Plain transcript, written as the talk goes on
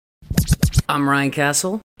I'm Ryan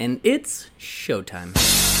Castle, and it's showtime.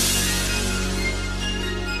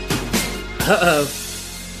 Uh-oh.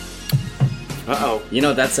 Uh-oh. You know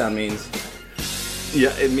what that sound means?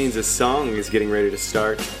 Yeah, it means a song is getting ready to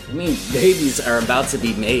start. I mean, babies are about to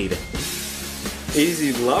be made.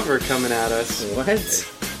 Easy Lover coming at us. What?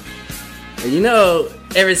 You know,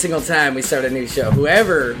 every single time we start a new show,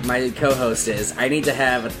 whoever my co-host is, I need to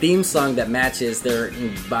have a theme song that matches their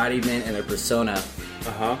embodiment and their persona.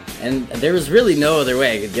 Uh-huh. And there was really no other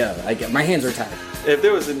way I could go. My hands were tied. If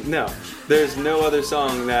there was there's no other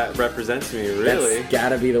song that represents me, really. That's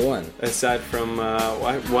gotta be the one. Aside from,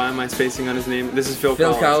 why am I spacing on his name? This is Phil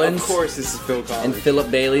Collins. Of course this is Phil Collins. And Philip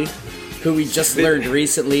Bailey, who we just learned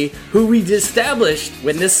recently, who we established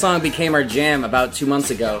when this song became our jam about 2 months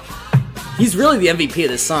ago. He's really the MVP of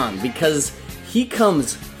this song because he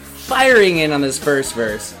comes firing in on his first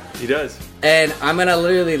verse. He does. And I'm gonna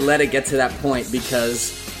literally let it get to that point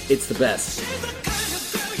because it's the best.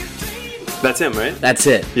 That's him, right? That's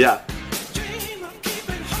it. Yeah.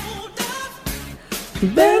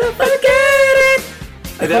 Better forget it.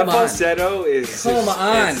 That falsetto is... Come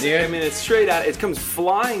on, dude. I mean, it's straight out... It comes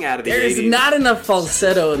flying out of the 80s. There's not enough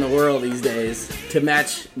falsetto in the world these days to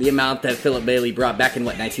match the amount that Philip Bailey brought back in,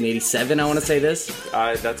 1987, I want to say this?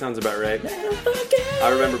 That sounds about right. I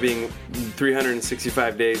remember being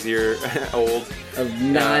 365 days a year old. Of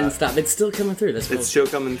non-stop. It's still coming through. It's still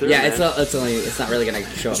coming through, yeah, man. it's not really going to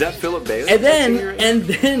show up. Is that Philip Bailey? And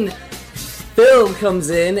then Phil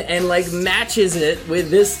comes in and, matches it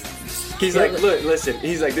with this... He's like, look, listen.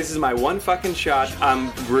 He's like, this is my one fucking shot.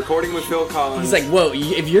 I'm recording with Phil Collins. He's like, whoa,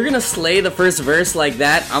 if you're gonna slay the first verse like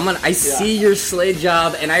that, I see your slay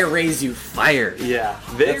job and I raise you fire. Yeah,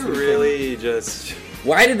 they really just...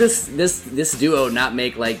 Why did this duo not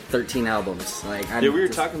make 13 albums? We were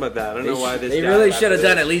talking about that. I don't know why this. They really should have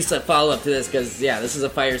done at least a follow up to this because this is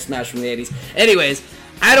a fire smash from the 80s. Anyways.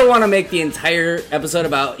 I don't want to make the entire episode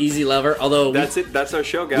about Easy Lover, although... That's it. That's our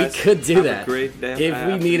show, guys. We could do that. Have a great day. If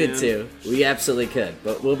we needed to. We absolutely could.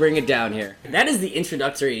 But we'll bring it down here. That is the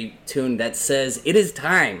introductory tune that says, it is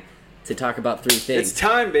time to talk about three things. It's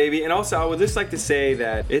time, baby. And also, I would just like to say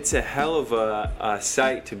that it's a hell of a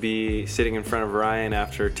sight to be sitting in front of Ryan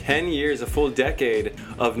after 10 years, a full decade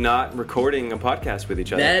of not recording a podcast with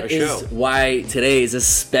each other. That is why today is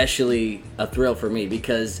especially a thrill for me,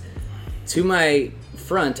 because to my...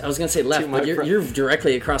 front. I was going to say left, but you're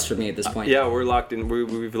directly across from me at this point. Yeah, we're locked in.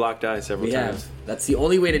 We've locked eyes several times. That's the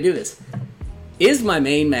only way to do this. Is my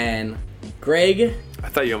main man, Greg... I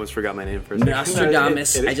thought you almost forgot my name for a second.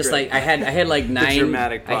 Nostradamus. It I just Greg. I had 9.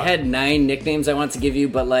 Dramatic pop. I had 9 nicknames I wanted to give you,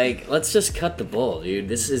 but let's just cut the bull, dude.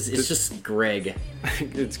 It's just Greg.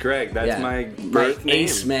 It's Greg. That's my birth name.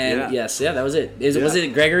 Ace man. Yeah. Yes, that was it. Was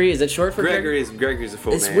it Gregory? Is it short for Gregory's a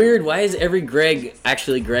full name. It's weird. Why is every Greg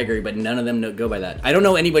actually Gregory, but none of them go by that? I don't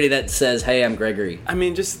know anybody that says, "Hey, I'm Gregory." I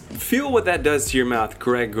mean, just feel what that does to your mouth,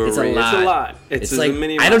 Gregory. It's a lot. It's like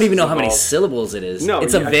many I don't even know how many syllables it is. No,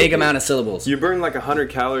 it's a vague amount of syllables. You burn 100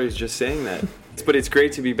 calories just saying that. But it's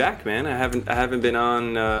great to be back, man. I haven't been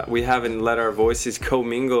on. We haven't let our voices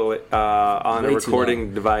commingle on a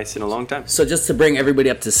recording device in a long time. So just to bring everybody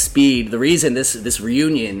up to speed, the reason this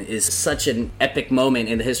reunion is such an epic moment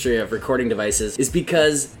in the history of recording devices is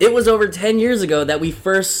because it was over 10 years ago that we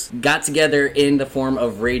first got together in the form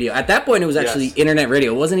of radio. At that point, it was actually internet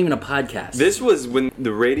radio. It wasn't even a podcast. This was when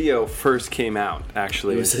the radio first came out,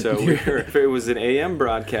 actually. It was an AM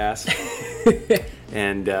broadcast,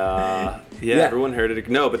 and. Everyone heard it.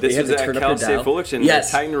 No, but this was at Cal State Fullerton. Yes.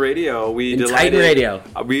 Titan Radio. We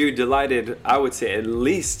delighted, I would say, at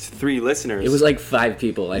least 3 listeners. It was 5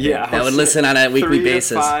 people, I think, that would listen on a weekly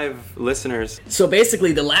basis. 3 to 5 listeners. So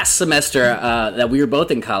basically, the last semester that we were both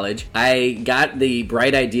in college, I got the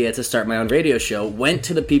bright idea to start my own radio show, went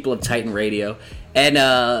to the people of Titan Radio,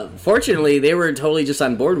 and fortunately, they were totally just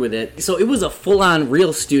on board with it. So it was a full-on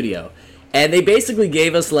real studio. And they basically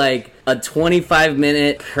gave us a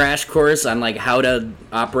 25-minute crash course on how to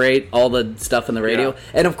operate all the stuff in the radio. Yeah.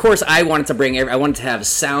 And of course, I wanted to have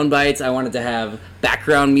sound bites. I wanted to have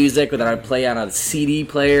background music that I'd play on a CD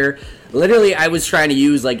player. Literally, I was trying to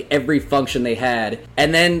use every function they had,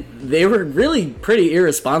 and then they were really pretty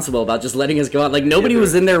irresponsible about just letting us go out. Nobody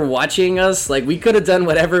was in there watching us. We could have done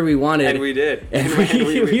whatever we wanted, and we did. And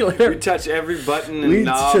we touched every button and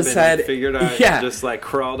knob and figured out, just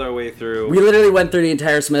crawled our way through. We literally went through the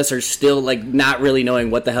entire semester still not really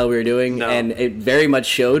knowing what the hell we were doing, and it very much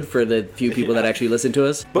showed for the few people that actually listened to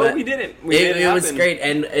us. But we did it. It was great,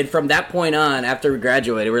 and from that point on, after we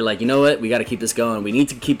graduated, we were like, you know what, we got to keep this going. We need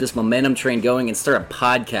to keep this momentum random train going and start a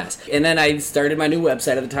podcast. And then I started my new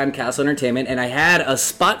website at the time, Castle Entertainment, and I had a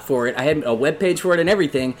spot for it. I had a webpage for it and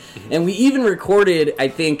everything. And we even recorded, I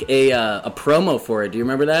think, a promo for it. Do you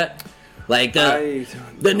remember that? Like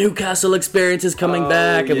the Newcastle experience is coming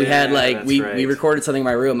back, and we had we recorded something in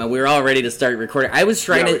my room, and we were all ready to start recording. I was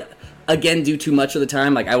trying to again do too much of the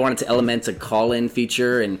time. Like I wanted to implement a call-in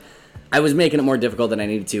feature, and I was making it more difficult than I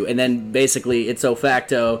needed to. And then basically, ipso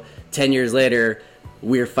facto, 10 years later,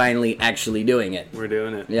 we're finally actually doing it. We're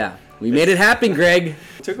doing it. Yeah, we made it happen, Greg.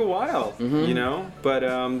 It took a while, you know, but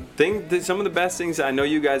some of the best things. I know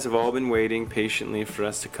you guys have all been waiting patiently for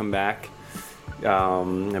us to come back.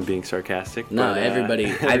 I'm being sarcastic. No, but,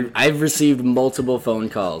 everybody. I've received multiple phone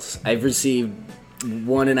calls. I've received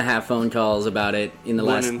 1.5 phone calls about it in the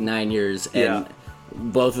last 9 years, and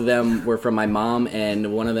both of them were from my mom,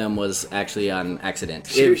 and one of them was actually on accident.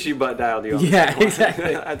 She butt dialed you. Yeah,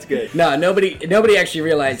 exactly. That's good. No, nobody actually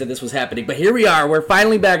realized that this was happening, but here we are. We're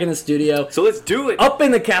finally back in the studio. So let's do it. Up in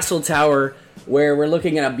the castle tower, where we're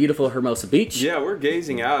looking at a beautiful Hermosa beach. Yeah, we're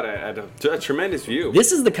gazing out at a tremendous view.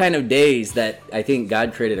 This is the kind of days that I think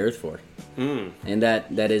God created Earth for. And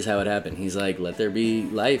that is how it happened. He's like, let there be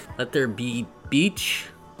life. Let there be beach.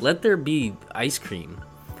 Let there be ice cream.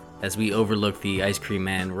 As we overlook the ice cream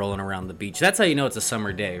man rolling around the beach. That's how you know it's a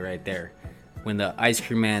summer day right there. When the ice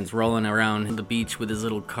cream man's rolling around the beach with his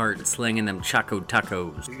little cart slinging them Choco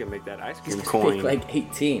Tacos. He's gonna make that ice cream coin. Like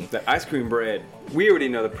 18. The ice cream bread. We already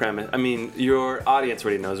know the premise. I mean, your audience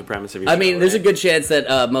already knows the premise of your show. I mean, there's a good chance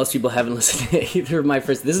that most people haven't listened to either of my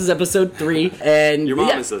first. This is episode 3, and your mom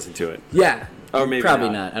has listened to it. Yeah. Or maybe probably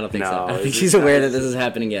not. I don't think so. I don't think she's not aware that this is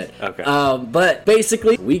happening yet. Okay. But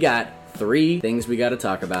basically, we got 3 things we got to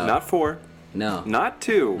talk about. Not 4. No. Not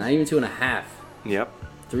 2. Not even 2.5. Yep.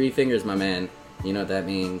 3 fingers, my man. You know what that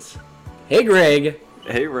means. Hey, Greg.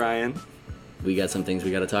 Hey, Ryan. We got some things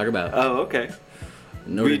we got to talk about. Oh, okay.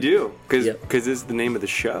 We do, because this is the name of the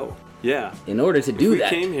show. Yeah. In order to do that.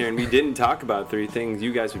 If we came here and we didn't talk about 3 things,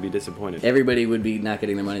 you guys would be disappointed. Everybody would be not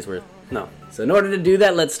getting their money's worth. No. So in order to do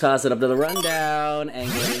that, let's toss it up to the rundown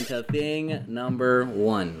and get into thing number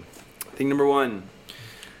 1. Thing number 1.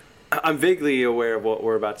 I'm vaguely aware of what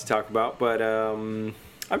we're about to talk about, but I'm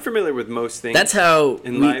familiar with most things. That's how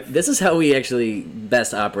in life. This is how we actually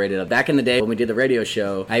best operated. Back in the day when we did the radio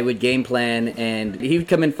show, I would game plan, and he would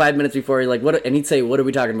come in 5 minutes before. He's like, "What?" And he'd say, "What are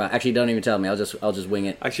we talking about?" Actually, don't even tell me. I'll just wing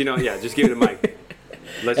it. Actually, no. Yeah, just give it a mic.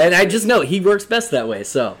 And I just know he works best that way.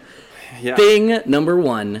 So, thing number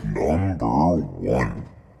 1.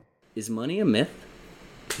 Is money a myth?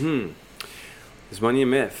 Is money a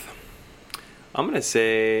myth? I'm gonna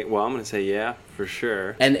say yeah, for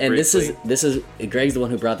sure. And this is Greg's the one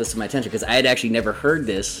who brought this to my attention, because I had actually never heard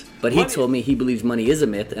this, but he told me he believes money is a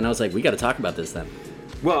myth, and I was like, we got to talk about this then.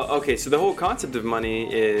 Well, okay, so the whole concept of money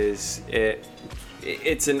is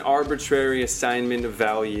it's an arbitrary assignment of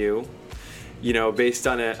value, you know, based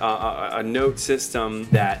on a note system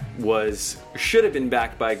that should have been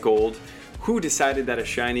backed by gold. Who decided that a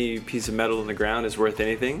shiny piece of metal in the ground is worth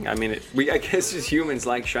anything? I mean, I guess just humans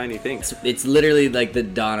like shiny things. It's literally like the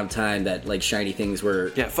dawn of time that like shiny things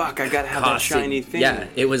were. Yeah, fuck! I gotta have that shiny thing. Yeah,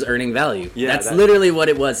 it was earning value. Yeah, that's literally what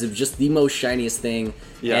it was. It was just the most shiniest thing,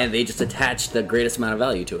 and they just attached the greatest amount of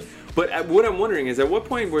value to it. But what I'm wondering is, at what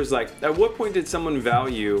point did someone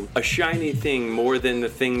value a shiny thing more than the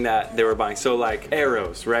thing that they were buying? So, like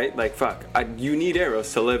arrows, right? Like, fuck, you need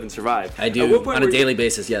arrows to live and survive. I do, on a daily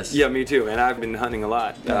basis, yes. Yeah, me too. And I've been hunting a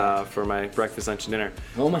lot for my breakfast, lunch, and dinner.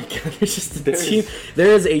 Oh my god, there's just a team.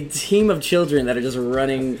 There is a team of children that are just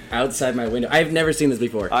running outside my window. I've never seen this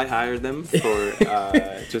before. I hired them for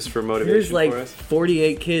just for motivation. There's like for us.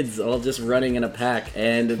 48 kids all just running in a pack,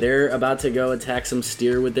 and they're about to go attack some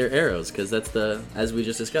steer with their arrows, because that's as we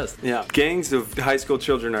just discussed. Yeah, gangs of high school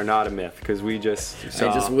children are not a myth, because I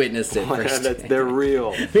just witnessed it first. They're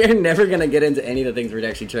real. We're never gonna get into any of the things we're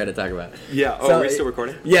actually trying to talk about. Yeah. Oh, are we still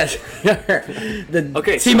recording? Yes.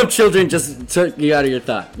 The team of children just took you out of your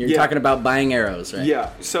thought. You're talking about buying arrows, right?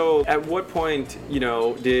 Yeah. So at what point, you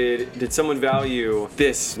know, did someone value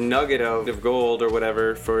this nugget of gold or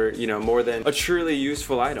whatever for, you know, more than a truly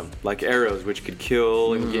useful item like arrows, which could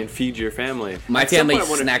kill and feed your family? My family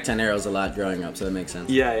snacked on arrows a lot growing up, so that makes sense.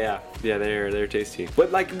 Yeah, they're tasty.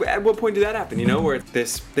 But like, at what point did that happen? You know, where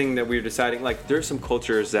this thing that we were deciding, like, there's some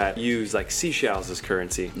cultures that use like seashells as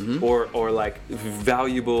currency, or like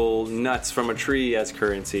valuable nuts from a tree as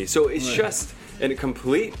currency. So it's just a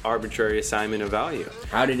complete arbitrary assignment of value.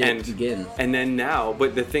 How did it begin? And then now,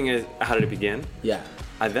 but the thing is, how did it begin? Yeah.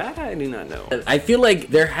 That I do not know. I feel like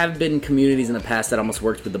there have been communities in the past that almost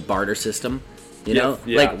worked with the barter system. You know,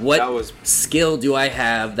 yeah, like what that was- skill do I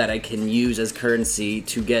have that I can use as currency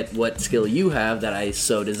to get what skill you have that I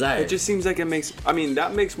so desire? It just seems like that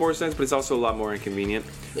makes more sense, but it's also a lot more inconvenient.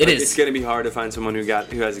 It is. It's going to be hard to find someone who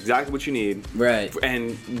has exactly what you need. Right.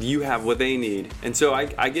 And you have what they need. And so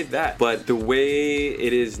I get that. But the way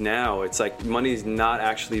it is now, it's like money's not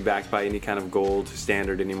actually backed by any kind of gold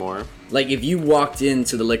standard anymore. Like if you walked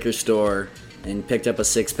into the liquor store and picked up a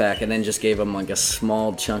 6-pack and then just gave them like a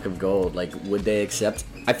small chunk of gold, like would they accept?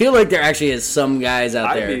 I feel like there actually is some guys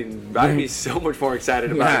out there. I'd be so much more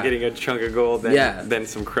excited about getting a chunk of gold than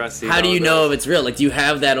some crusty. How do you know if it's real? Like, do you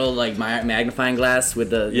have that old like magnifying glass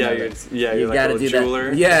with the? You're like a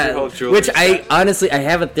jeweler. Yeah, which I honestly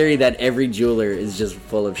have a theory that every jeweler is just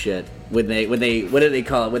full of shit. When they what do they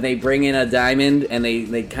call it? When they bring in a diamond and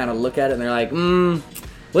they kind of look at it and they're like,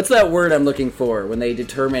 what's that word I'm looking for? When they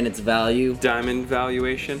determine its value. Diamond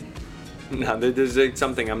valuation. No, there's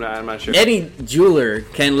something I'm not sure. Any jeweler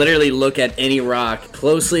can literally look at any rock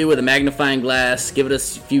closely with a magnifying glass, give it a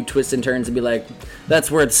few twists and turns, and be like, "That's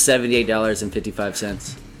worth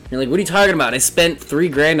 $78.55." You're like, "What are you talking about? I spent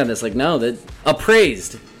 $3,000 on this." Like, no, that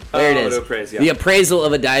appraised. There it is. Appraised, yeah. The appraisal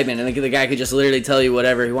of a diamond, and the guy could just literally tell you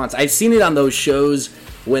whatever he wants. I've seen it on those shows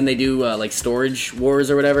when they do like storage wars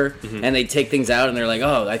or whatever, and they take things out and they're like,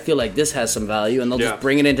 "Oh, I feel like this has some value," and they'll just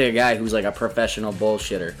bring it into a guy who's like a professional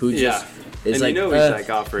bullshitter who just is and like, he's like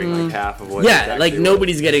offering like half of what. Yeah, like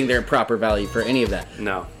nobody's getting their proper value for any of that.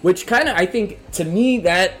 No. Which kind of, I think, to me,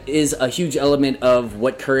 that is a huge element of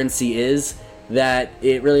what currency is. That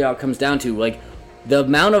it really all comes down to, like, the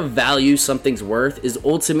amount of value something's worth is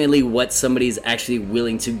ultimately what somebody's actually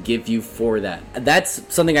willing to give you for that. That's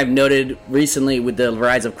something I've noted recently with the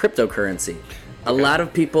rise of cryptocurrency. A lot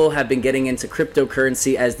of people have been getting into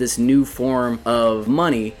cryptocurrency as this new form of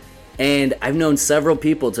money, and I've known several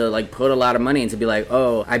people to like put a lot of money and to be like,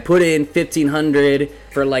 oh, I put in $1,500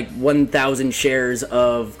 for like 1,000 shares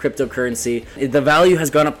of cryptocurrency. The value has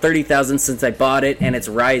gone up 30,000 since I bought it, and it's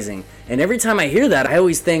rising. And every time I hear that, I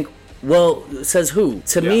always think, well, says who?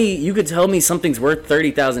 To me, you could tell me something's worth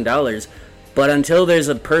 $30,000, but until there's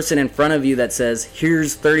a person in front of you that says,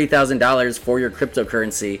 here's $30,000 for your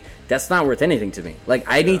cryptocurrency, that's not worth anything to me. Like,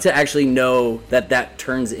 I need to actually know that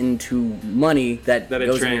turns into money that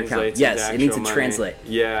goes in your account. Yes, it needs to translate.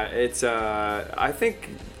 Yeah, it's, I think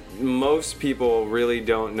most people really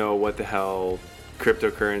don't know what the hell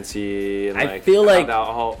cryptocurrency and I feel like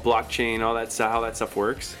how blockchain, all that stuff, how that stuff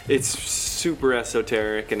works. It's super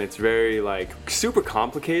esoteric and it's very like super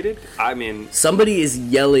complicated. I mean, somebody is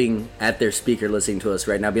yelling at their speaker listening to us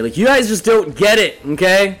right now, be like, you guys just don't get it,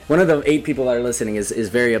 okay? One of the 8 people that are listening is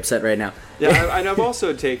very upset right now. Yeah, and I've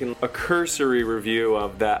also taken a cursory review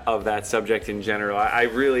of that subject in general. I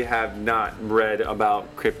really have not read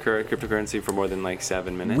about cryptocurrency for more than like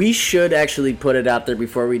 7 minutes. We should actually put it out there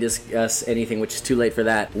before we discuss anything, which is too late for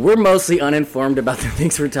that. We're mostly uninformed about the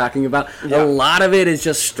things we're talking about. Yeah. A lot of it is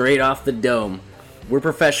just straight off the dome. We're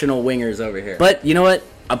professional wingers over here. But you know what?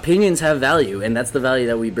 Opinions have value, and that's the value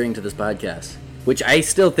that we bring to this podcast, which I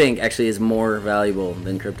still think actually is more valuable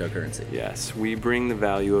than cryptocurrency. Yes, we bring the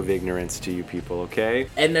value of ignorance to you people, okay?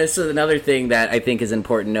 And this is another thing that I think is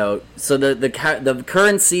important to note. So the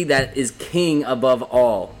currency that is king above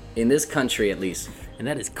all, in this country at least, and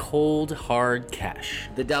that is cold, hard cash.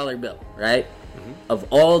 The dollar bill, right? Mm-hmm. Of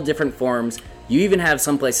all different forms. You even have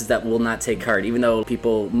some places that will not take card, even though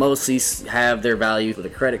people mostly have their value with a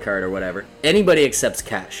credit card or whatever. Anybody accepts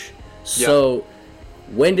cash. So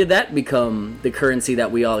when did that become the currency that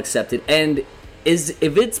we all accepted? And if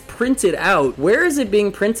it's printed out, where is it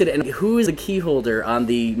being printed, and who is the key holder on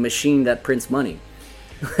the machine that prints money?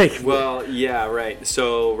 Well, yeah, right.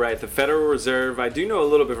 So, the Federal Reserve, I do know a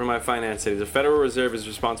little bit from my finance studies. The Federal Reserve is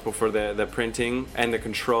responsible for the printing and the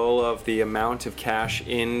control of the amount of cash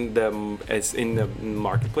in the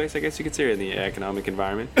marketplace, I guess you could say, or in the economic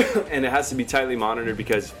environment. And it has to be tightly monitored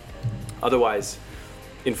because otherwise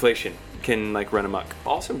inflation can like run amok.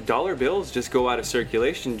 Also, dollar bills just go out of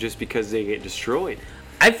circulation just because they get destroyed.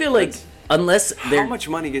 I feel like unless how much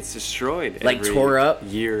money gets destroyed like every tore up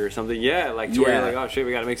year or something. Yeah, like tore like, oh shit,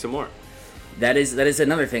 we gotta make some more. That is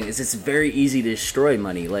another thing. Is it's very easy to destroy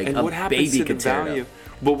money. Like, and a what happens baby to could the tear value? it up.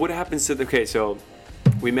 But what happens to so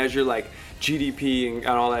we measure like GDP and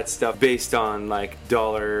all that stuff based on like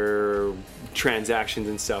dollar transactions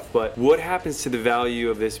and stuff, but what happens to the value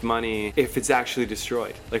of this money if it's actually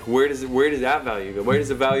destroyed? Like where does that value go? Where does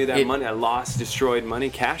the value of that money, that lost, destroyed money,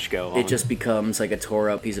 cash go? It just becomes like a tore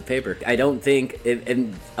up piece of paper. I don't think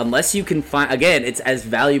and unless you can find, again, it's as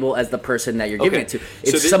valuable as the person that you're giving it to.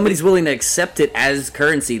 If somebody's willing to accept it as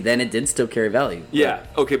currency, then it did still carry value. Yeah,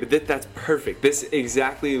 okay, but that's perfect. This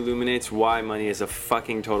exactly illuminates why money is a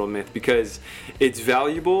fucking total myth, because it's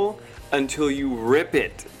valuable until you rip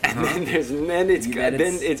it, and then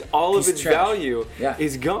it's all of its trash. Value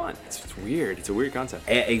is gone. It's weird. It's a weird concept.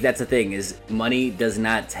 That's the thing, is money does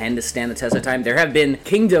not tend to stand the test of time. There have been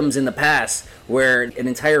kingdoms in the past where an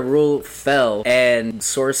entire rule fell and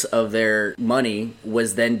source of their money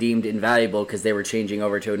was then deemed invaluable because they were changing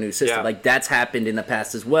over to a new system. Like that's happened in the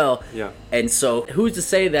past as well. Yeah. And so who's to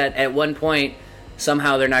say that at one point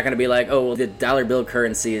somehow they're not going to be like, oh, well, the dollar bill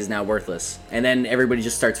currency is now worthless, and then everybody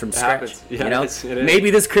just starts from scratch. Yeah, you know, it is.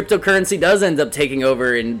 Maybe this cryptocurrency does end up taking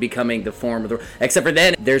over and becoming the form of the. Except for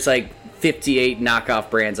then, there's like 58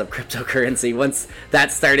 knockoff brands of cryptocurrency. Once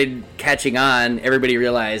that started catching on, everybody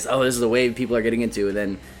realized, oh, this is the wave people are getting into, and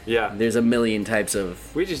then there's a million types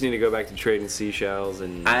of. We just need to go back to trading seashells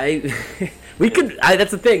and.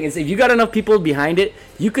 That's the thing, is if you got enough people behind it,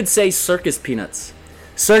 you could say circus peanuts.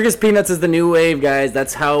 Circus peanuts is the new wave, guys.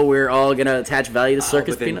 That's how we're all going to attach value to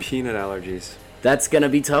circus peanuts. Peanut allergies. That's going to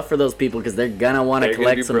be tough for those people because they're going to want to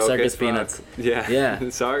collect some circus peanuts. Yeah.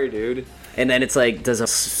 Sorry, dude. And then it's like, does a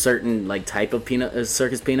certain like type of peanut,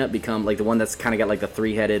 circus peanut, become like the one that's kind of got like the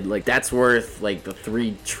three-headed, like that's worth like the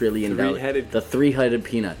 $3 trillion. The three-headed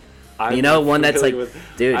peanut. You know, one that's like,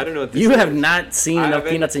 dude, I don't know what this have not seen enough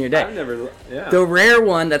peanuts in your day. I've never, The rare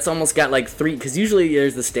one that's almost got like three, because usually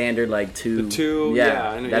there's the standard like two.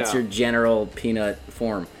 That's your general peanut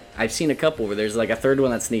form. I've seen a couple where there's like a third one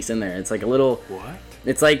that sneaks in there. It's like a little. What?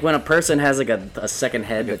 It's like when a person has like a second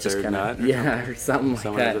head like that just kind of. Or something like that.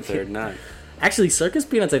 Someone has a third nut. Actually, circus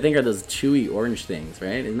peanuts, I think, are those chewy orange things,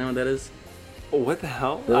 right? Isn't that what that is? What the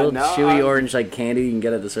hell? The little chewy orange like candy you can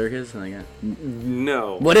get at the circus?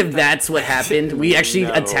 No. What if that's what happened? We actually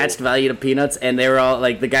attached value to peanuts, and they were all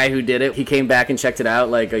like, the guy who did it, he came back and checked it out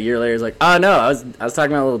like a year later. He's like, oh no, I was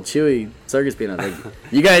talking about little chewy circus peanuts. Like,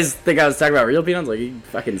 you guys think I was talking about real peanuts? Like, you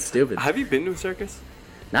fucking stupid. Have you been to a circus?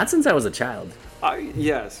 Not since I was a child.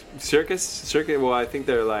 Yes. Circus. Well, I think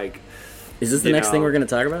they're like. Is this the next thing we're going to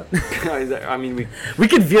talk about? I mean, we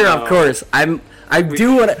could veer off course.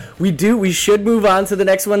 We should move on to the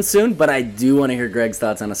next one soon, but I do want to hear Greg's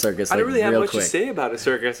thoughts on a circus. I don't really have much to say about a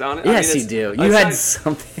circus. Yes, you do. You had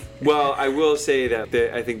something. Well, I will say that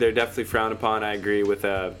I think they're definitely frowned upon. I agree with.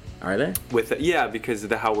 Are they? Because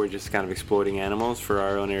of how we're just kind of exploiting animals for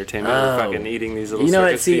our own entertainment. We're fucking eating these little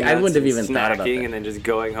circus peanuts, I wouldn't have even thought about that. And then just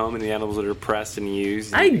going home, and the animals are depressed and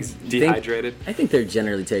used, dehydrated. I think they're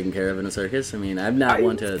generally taken care of in a circus. I mean, I'm not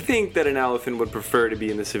one to. I think that an elephant would prefer to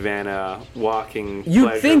be in the savannah, walking.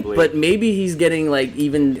 You think, but maybe he's getting like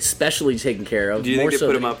even specially taken care of. Do you think they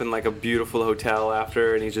put him up in like a beautiful hotel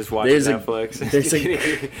after, and he's just watching Netflix,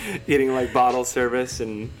 eating like bottle service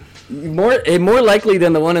and. More likely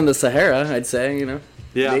than the one in the Sahara, I'd say. You know.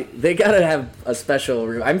 Yeah. They gotta have a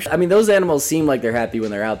special. I mean, those animals seem like they're happy when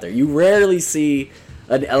they're out there. You rarely see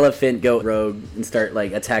an elephant go rogue and start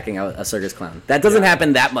like attacking a circus clown. That doesn't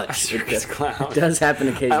happen that much. A circus clown. It does happen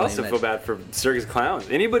occasionally. I also feel bad for circus clowns.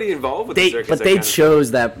 Anybody involved with the circus? But they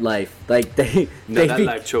chose that life. Like that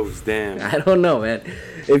life chose them. I don't know, man.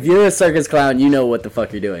 If you're a circus clown, you know what the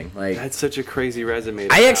fuck you're doing. Like that's such a crazy resume.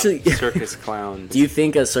 Circus clowns. Do you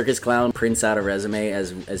think a circus clown prints out a resume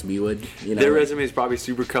as we would? You know, their resume is probably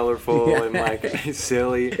super colorful and like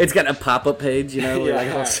silly. It's got a pop-up page, you know. Yeah.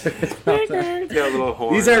 Got a little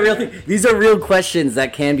horn. These are real questions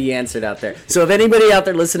that can be answered out there. So if anybody out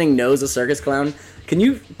there listening knows a circus clown, can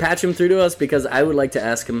you patch him through to us? Because I would like to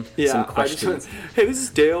ask him some questions. Hey, this is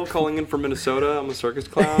Dale calling in from Minnesota. I'm a circus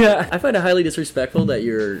clown. Yeah, I find it highly disrespectful that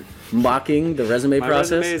you're mocking the resume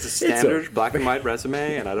process. My resume is a standard black and white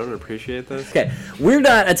resume, and I don't appreciate this. Okay, we're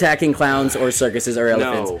not attacking clowns or circuses or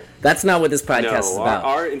elephants. No. That's not what this podcast is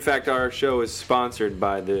about. In fact, our show is sponsored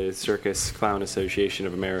by the Circus Clown Association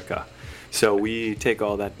of America. So we take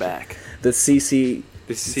all that back. The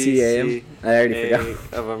CCAM? I already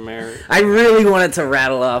forgot. Of America. I really wanted to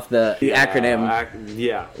rattle off the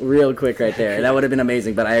acronym real quick right there. That would have been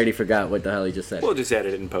amazing, but I already forgot what the hell he just said. We'll just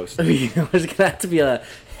edit it in post. There's going to have to be a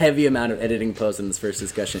heavy amount of editing post in this first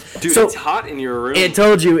discussion. Dude, it's hot in your room. It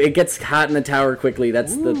told you it gets hot in the tower quickly.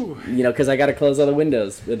 That's because I got to close all the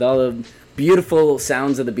windows with all the beautiful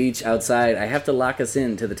sounds of the beach outside, I have to lock us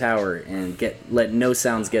in to the tower and let no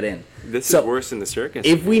sounds get in. This is worse than the circus.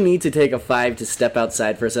 If we need to take a 5 to step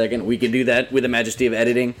outside for a second, we can do that with the majesty of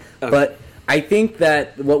editing. Okay. But I think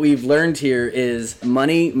that what we've learned here is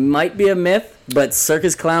money might be a myth, but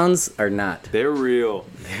circus clowns are not. They're real.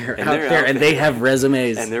 They're out there, and they have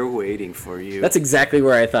resumes. And they're waiting for you. That's exactly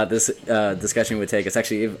where I thought this discussion would take us.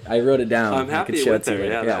 Actually, I wrote it down. I'm happy it went there.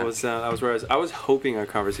 Yeah, that was where I was hoping our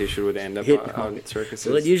conversation would end up on circuses.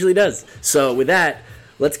 Well, it usually does. So with that,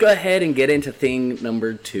 let's go ahead and get into thing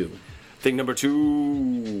number 2. Thing number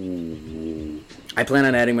 2. I plan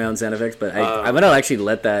on adding my own sound effects, but I'm going to actually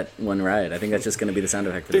let that one ride. I think that's just going to be the sound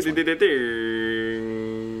effect for this one.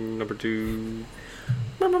 Number 2.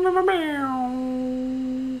 That's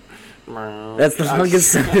the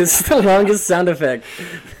longest. It's the longest sound effect.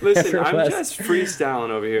 Listen, I'm just freestyling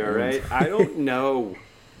over here, all right? I don't know.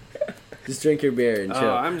 Just drink your beer and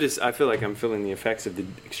chill. I feel like I'm feeling the effects of the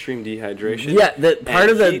extreme dehydration. Yeah,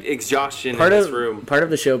 part of the heat exhaustion in this room. Part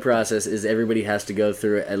of the show process is everybody has to go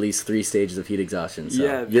through at least 3 stages of heat exhaustion. So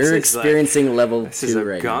yeah, you're experiencing level 2 right now. This is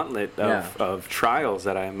a gauntlet of trials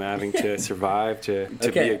that I'm having to survive to be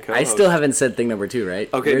a co-host. I still haven't said thing number 2, right?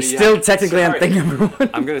 Okay, you're still technically on thing number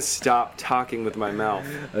 1. I'm gonna stop talking with my mouth.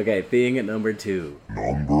 Okay, thing at number 2.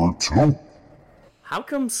 Number 2. How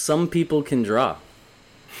come some people can draw?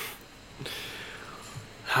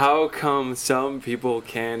 How come some people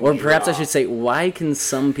can Or perhaps draw? I should say, why can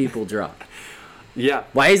some people draw? Yeah.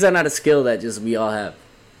 Why is that not a skill that just we all have?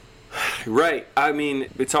 Right. I mean,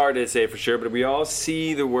 it's hard to say for sure, but we all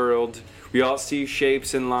see the world. We all see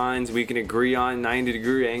shapes and lines. We can agree on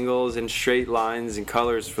 90-degree angles and straight lines and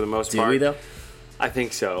colors for the most part. Do we, though? I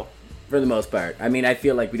think so. For the most part. I mean, I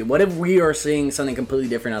feel like we do. What if we are seeing something completely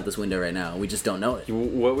different out this window right now? We just don't know it.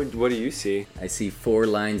 What do you see? I see 4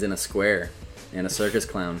 lines in a square. And a circus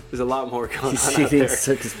clown. There's a lot more going on out there.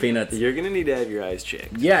 Circus peanuts. You're going to need to have your eyes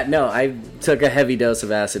checked. Yeah, no, I took a heavy dose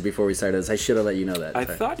of acid before we started this. I should have let you know that. I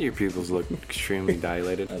thought your pupils looked extremely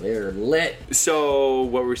dilated. Oh, they're lit. So,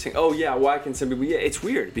 what were we saying? Oh, yeah, why can some people... Yeah, it's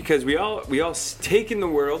weird because we all take in the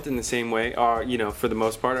world in the same way. For the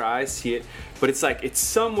most part, our eyes see it. But it's like, it's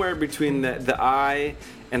somewhere between the eye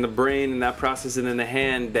and the brain and that process and then the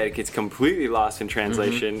hand that it gets completely lost in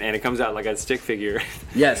translation and it comes out like a stick figure.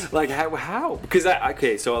 Yes. Like how? Because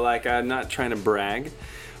I'm not trying to brag,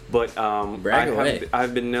 but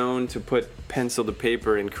I've been known to put pencil to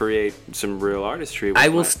paper and create some real artistry. I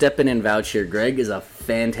will step in and vouch here. Greg is a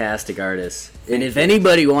fantastic artist. And if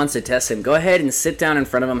anybody wants to test him, go ahead and sit down in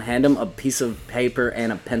front of him, hand him a piece of paper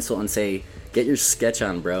and a pencil and say, get your sketch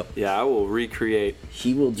on, bro. Yeah, I will recreate.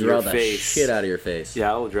 He will draw the shit out of your face.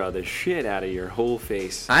 Yeah, I will draw the shit out of your whole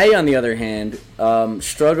face. I, on the other hand,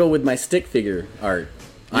 struggle with my stick figure art.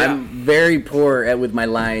 Yeah. I'm very poor with my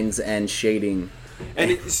lines and shading.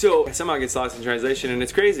 And so somehow it gets lost in translation, and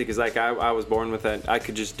it's crazy because I was born with that. I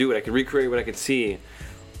could just do it. I could recreate what I could see,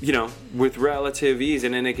 with relative ease,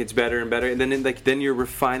 and then it gets better and better. And then you're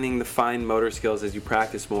refining the fine motor skills as you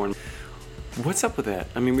practice more. What's up with that?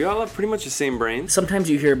 I mean, we all have pretty much the same brain. Sometimes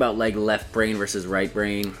you hear about left brain versus right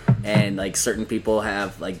brain, and certain people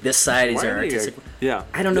have this side is their artistic. Yeah,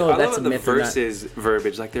 I don't know if that's a myth or not. The versus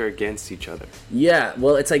verbiage, they're against each other. Yeah,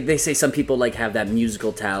 well, it's like they say some people have that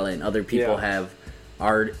musical talent, other people have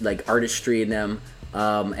artistry in them,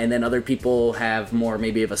 and then other people have more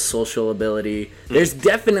maybe of a social ability. There's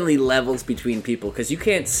definitely levels between people because you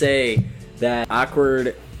can't say that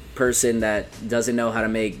awkward person that doesn't know how to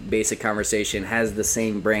make basic conversation has the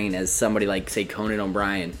same brain as somebody like, say, Conan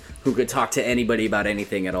O'Brien, who could talk to anybody about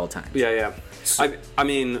anything at all times. Yeah. I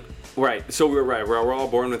mean, right. So we're right. We're all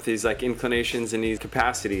born with these inclinations and these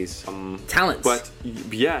capacities. Talents. But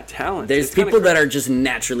yeah, talents. There's people that are just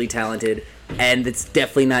naturally talented, and it's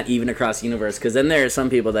definitely not even across the universe. Because then there are some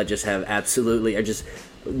people that just have are just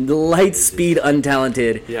light speed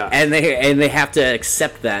untalented, and they have to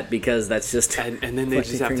accept that because that's just and then they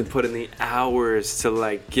just have to put in the hours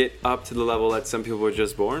to get up to the level that some people were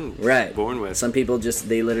just born with. Some people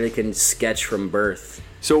they literally can sketch from birth.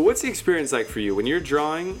 So what's the experience like for you when you're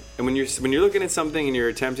drawing and when you're looking at something and you're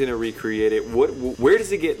attempting to recreate it? Where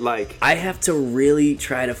does it get I have to really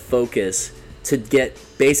try to focus to get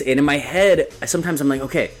basic, and in my head sometimes I'm like,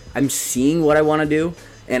 okay, I'm seeing what I want to do,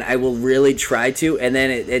 and I will really try to, and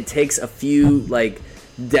then it takes a few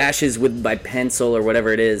dashes with my pencil or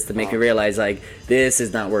whatever it is to make me realize this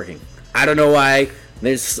is not working. I don't know why.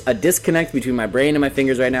 There's a disconnect between my brain and my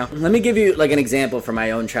fingers right now. Let me give you an example from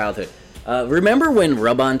my own childhood. Remember when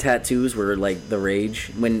rub-on tattoos were the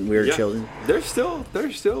rage when we were children? They're still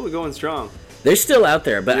going strong. They're still out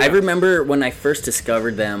there, but Yeah. I remember when I first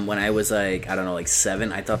discovered them when I was like, I don't know, like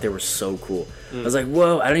 7, I thought they were so cool. I was like,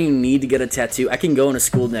 whoa, I don't even need to get a tattoo. I can go into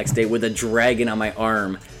school the next day with a dragon on my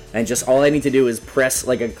arm, and just all I need to do is press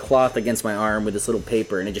like a cloth against my arm with this little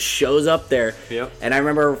paper, and it just shows up there. Yep. And I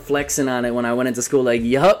remember flexing on it when I went into school, like,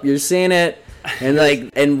 yup, you're seeing it. And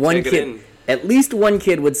like, and one Take it kid... in. At least one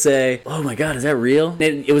kid would say, "Oh my God, is that real?"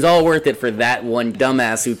 It was all worth it for that one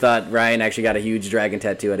dumbass who thought Ryan actually got a huge dragon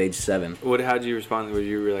tattoo at age 7. How'd you respond? Were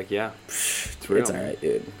you like, yeah, it's real? It's all right,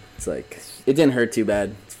 dude. It's like, it didn't hurt too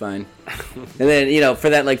bad. It's fine. And then, you know, for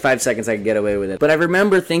that like 5 seconds, I could get away with it. But I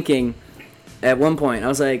remember thinking at one point, I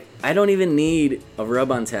was like, I don't even need a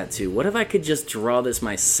rub-on tattoo. What if I could just draw this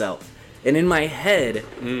myself? And in my head,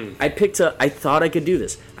 I thought I could do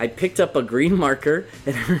this. I picked up a green marker,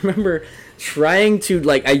 and I remember trying to,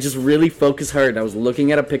 like, I just really focused hard. I was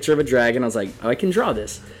looking at a picture of a dragon. I was like, oh, I can draw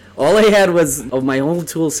this. All I had was, my whole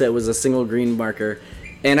tool set was a single green marker.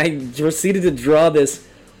 And I proceeded to draw this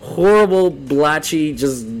horrible, blotchy,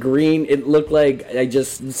 just green. It looked like I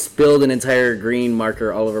just spilled an entire green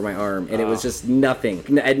marker all over my arm. And it was just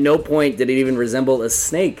nothing. At no point did it even resemble a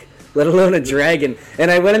snake, let alone a dragon. And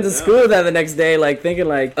I went into school that the next day, like, thinking,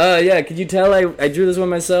 like, oh, yeah, could you tell I drew this one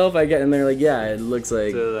myself? And they're like, yeah, it looks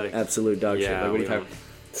like, absolute dog shit. Like, what are you talking about?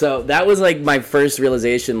 So that was, like, my first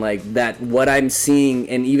realization, like, that what I'm seeing,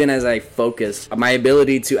 and even as I focused, my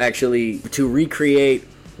ability to actually, to recreate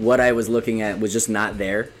what I was looking at was just not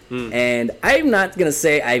there. And I'm not going to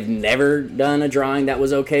say I've never done a drawing that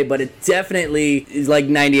was okay, but it definitely is like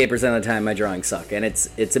 98% of the time my drawings suck. And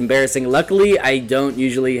it's embarrassing. Luckily, I don't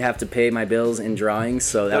usually have to pay my bills in drawings,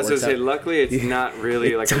 so that works out. Luckily, it's not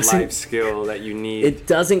really like a life skill that you need. It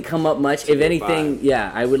doesn't come up much. If anything,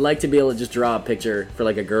 yeah, I would like to be able to just draw a picture for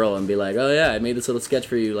like a girl and be like, oh yeah, I made this little sketch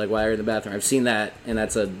for you, like while you're in the bathroom. I've seen that, and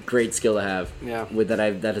that's a great skill to have. Yeah.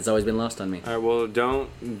 That has always been lost on me. All right, well,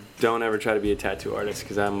 don't ever try to be a tattoo artist,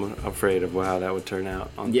 because I'm afraid of how that would turn out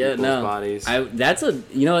on people's bodies. That's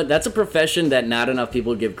a profession that not enough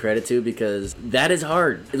people give credit to, because that is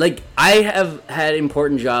hard. Like, I have had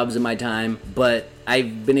important jobs in my time, but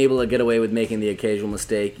I've been able to get away with making the occasional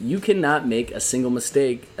mistake. You cannot make a single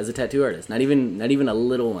mistake as a tattoo artist, not even a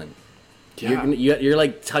little one. Yeah. You're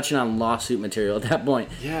like touching on lawsuit material at that point.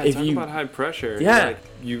 Yeah, talk about high pressure. Yeah. Like,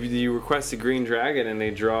 you request a green dragon and they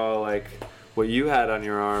draw like what you had on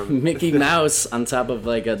your arm. Mickey Mouse on top of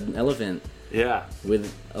like an elephant. Yeah.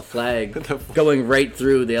 With a flag going right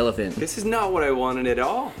through the elephant. This is not what I wanted at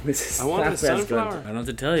all. I wanted a sunflower. I don't have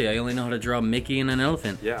to tell you. I only know how to draw Mickey and an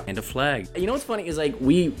elephant. Yeah. And a flag. You know what's funny is, like,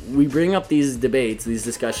 we bring up these debates, these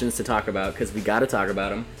discussions to talk about, because we got to talk about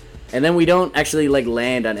them. And then we don't actually like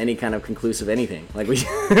land on any kind of conclusive anything. Like we.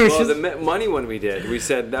 The money one we did, we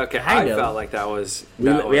said okay. I felt like that was.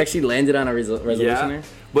 We actually landed on a resolution there.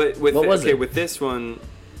 But with with this one,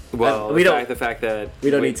 well, the fact that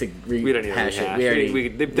we don't need to rehash it.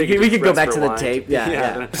 We could go back to the tape.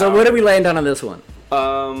 Yeah. So what did we land on this one?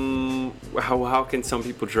 How can some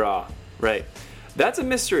people draw? Right. That's a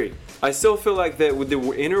mystery. I still feel like that with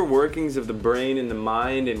the inner workings of the brain and the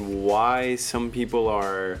mind, and why some people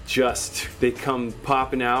are they come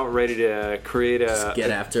popping out ready to create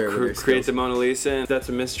the Mona Lisa. That's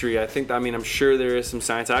a mystery. I'm sure there is some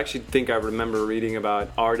science. I actually think I remember reading about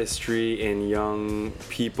artistry in young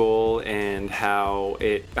people and how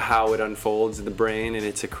it unfolds in the brain, and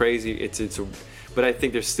but I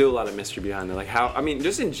think there's still a lot of mystery behind it. Like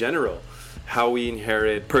just in general, how we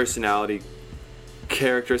inherit personality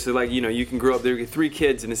characters. So you can grow up, there are 3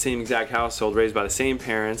 kids in the same exact household raised by the same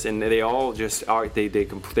parents, and they all just are they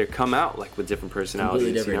come out like with different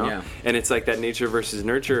personalities. Different, Yeah. And it's like that nature versus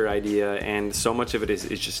nurture idea, and so much of it is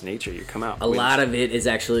just nature. You come out. A lot of it is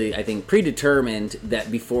actually, I think, predetermined, that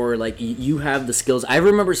before like you have the skills. I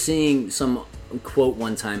remember seeing some quote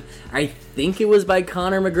one time, I think it was by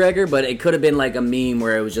Conor McGregor, but it could have been like a meme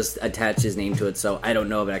where it was just attached his name to it, so I don't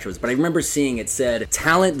know if it actually was. But I remember seeing it said,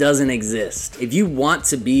 talent doesn't exist. If you want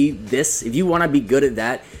to be this, if you want to be good at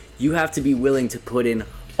that, you have to be willing to put in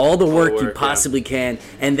all the work you possibly can,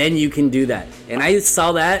 and then you can do that. And I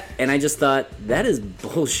saw that, and I just thought, that is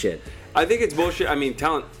bullshit. I think it's bullshit. I mean,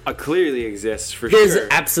 talent clearly exists for There's sure.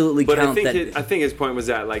 absolutely but talent. I think his point was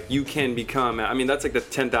that like you can become. I mean, that's like the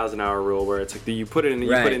 10,000 hour rule, where it's like you put it in. You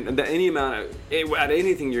put in any amount at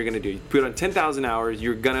anything you're gonna do. You put on 10,000 hours,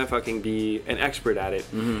 you're gonna fucking be an expert at it.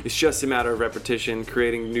 Mm-hmm. It's just a matter of repetition,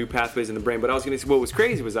 creating new pathways in the brain. But I was gonna say, what was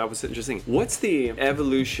crazy was I was just thinking, what's the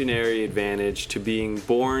evolutionary advantage to being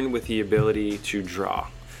born with the ability to draw?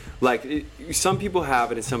 Like, some people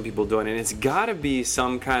have it and some people don't, and it's got to be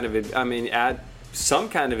some kind of, some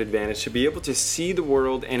kind of advantage to be able to see the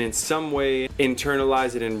world and in some way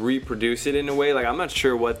internalize it and reproduce it in a way. Like, I'm not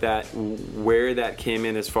sure where that came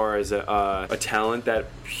in as far as a talent that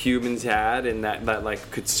humans had and that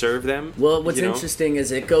like could serve them. Well, what's interesting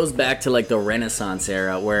is it goes back to like the Renaissance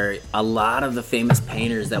era, where a lot of the famous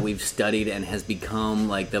painters that we've studied and has become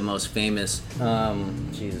like the most famous,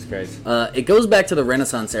 Jesus Christ. It goes back to the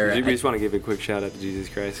Renaissance era. We just want to give a quick shout out to Jesus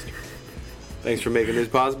Christ. Thanks for making this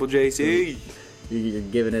possible, JC. You're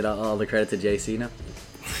giving it all the credit to JC now?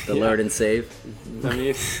 The Lord and Save? I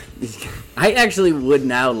mean, I actually would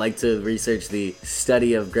now like to research the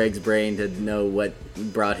study of Greg's brain to know what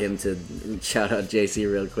brought him to shout out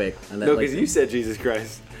JC real quick. No, because you said Jesus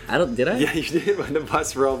Christ. Did I? Yeah, you did when the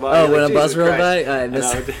bus rolled by. Oh, when a bus rolled by?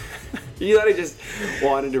 You thought he just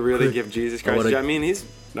wanted to really give Jesus Christ. I mean, he's...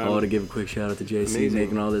 I want to give a quick shout out to JC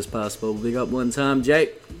making all this possible. Big up one time,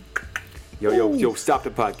 Jake. Yo, stop the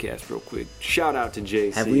podcast real quick. Shout out to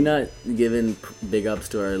JC. Have we not given big ups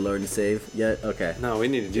to our Lord and Save yet? Okay. No, we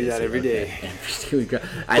need to do that every day.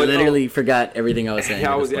 I literally forgot everything I was saying.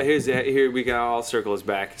 Here we got all circle us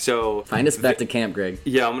back. So find us back to camp, Greg.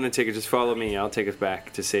 Yeah, I'm gonna take it. Just follow me. I'll take us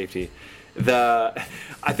back to safety.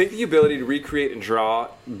 I think the ability to recreate and draw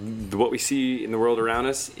what we see in the world around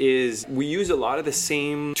us is we use a lot of the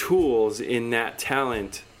same tools in that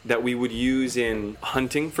talent that we would use in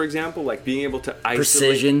hunting, for example, like being able to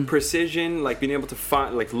isolate precision, like being able to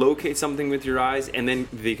find, like locate something with your eyes, and then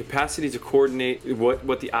the capacity to coordinate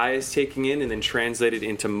what the eye is taking in, and then translate it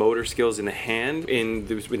into motor skills in the hand in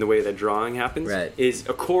the way that drawing happens. Right. Is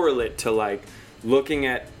a correlate to like looking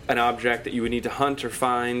at an object that you would need to hunt or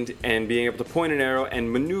find, and being able to point an arrow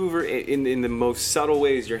and maneuver in the most subtle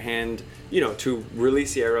ways your hand, to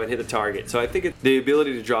release the arrow and hit the target. So I think the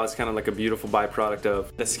ability to draw is kind of like a beautiful byproduct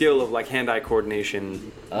of the skill of like hand-eye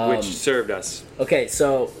coordination, which served us. Okay,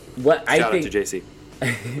 so what Shout out to JC.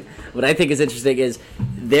 What I think is interesting is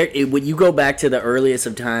when you go back to the earliest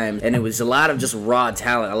of times, and it was a lot of just raw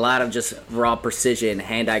talent, a lot of just raw precision,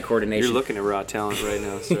 hand-eye coordination. You're looking at raw talent right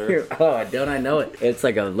now, sir. Oh, don't I know it? It's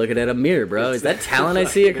like looking at a mirror, bro. Is that talent I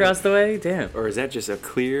see across the way? Damn. Or is that just a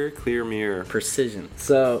clear mirror? Precision.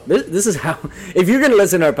 So this is how, if you're going to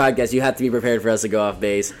listen to our podcast, you have to be prepared for us to go off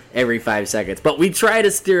base every 5 seconds. But we try to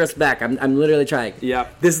steer us back. I'm literally trying. Yeah.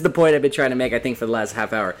 This is the point I've been trying to make, I think, for the last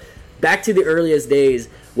half hour. Back to the earliest days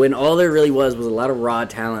when all there really was a lot of raw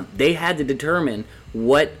talent. They had to determine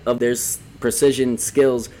what of their precision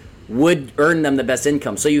skills would earn them the best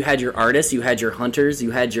income. So you had your artists, you had your hunters, you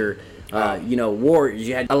had your warriors.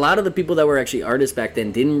 You had a lot of the people that were actually artists back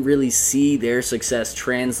then didn't really see their success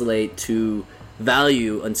translate to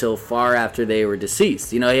value until far after they were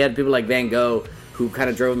deceased. You had people like Van Gogh, who kind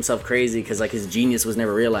of drove himself crazy because like his genius was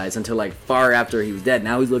never realized until like far after he was dead.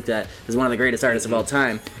 Now he's looked at as one of the greatest artists of all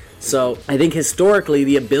time. So I think historically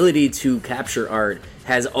the ability to capture art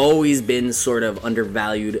has always been sort of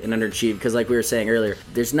undervalued and underachieved because, like we were saying earlier,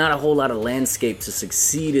 there's not a whole lot of landscape to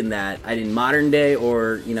succeed in that in modern day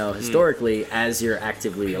or historically as you're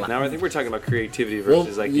actively alive. Now I think we're talking about creativity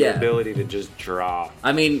versus the ability to just draw.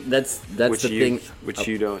 I mean that's the thing which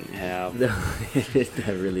you don't have.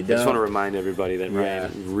 I really don't. I just want to remind everybody that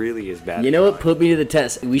Ryan really is bad. You know what put me to the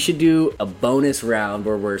test? We should do a bonus round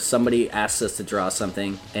where somebody asks us to draw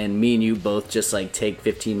something and me and you both just like take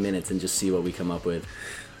 15 minutes and just see what we come up with.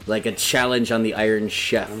 Like a challenge on the Iron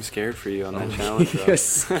Chef. I'm scared for you on that challenge, bro.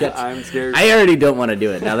 I'm scared. I already don't want to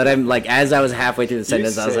do it. Now that I'm like, as I was halfway through the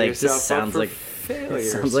sentence, I was like, this sounds like failure, it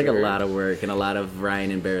sounds like a lot of work and a lot of Ryan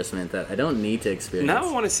embarrassment that I don't need to experience. Now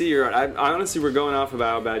I want to see your art. I honestly, we're going off about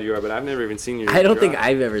how bad you are, but I've never even seen your I don't think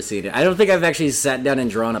I've ever seen it. I don't think I've actually sat down and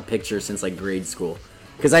drawn a picture since like grade school.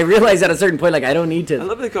 Because I realized at a certain point, like, I don't need to... I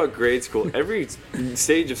love they call it grade school. Every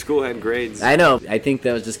stage of school had grades. I know. I think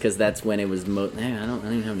that was just because that's when it was most... I don't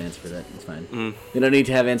even have an answer for that. It's fine. You don't need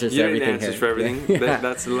to have answers to everything. You don't need answers for everything.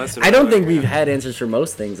 That's the lesson. I don't think we've had answers for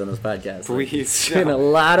most things on this podcast. It's been a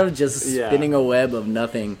lot of just spinning a web of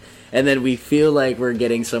nothing. And then we feel like we're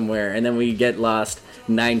getting somewhere. And then we get lost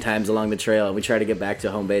 9 times along the trail. And we try to get back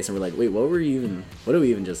to home base. And we're like, wait, what are we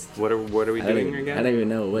even just... What are we doing again? I don't even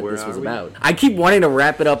know what this was about. I keep wanting to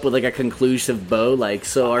wrap it up with like a conclusive bow. Like,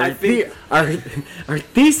 so our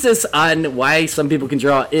thesis on why some people can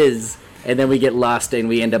draw is... And then we get lost and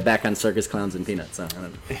we end up back on circus clowns and peanuts. So, I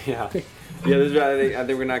don't know. Yeah. Yeah, I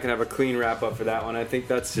think we're not gonna have a clean wrap up for that one. I think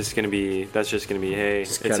that's just gonna be hey,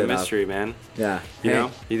 it's a mystery, man. Yeah, you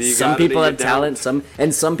know, either you some people have talent,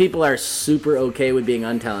 down. some people are super okay with being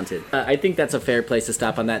untalented. I think that's a fair place to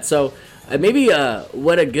stop on that. So. Maybe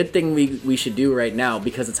what a good thing we should do right now,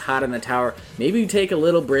 because it's hot in the tower. Maybe take a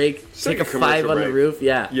little break, take a 5 on the roof.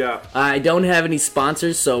 Yeah. Yeah. I don't have any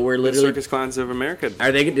sponsors, so we're literally... Circus Clowns of America.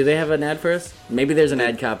 Do they have an ad for us? Maybe there's an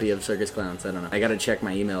ad copy of Circus Clowns. I don't know. I got to check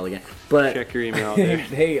my email again. But check your email there.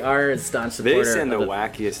 They are a staunch supporter. They send the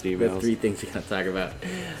wackiest emails. The 3 things we're going to talk about.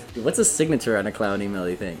 What's a signature on a clown email,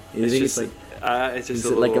 do you think? It's just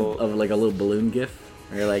like a little balloon gif?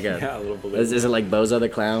 Or like a little balloon. Is it like Bozo the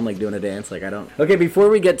Clown, like doing a dance? Like, I don't... Okay, before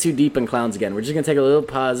we get too deep in clowns again, we're just going to take a little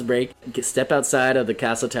pause break, step outside of the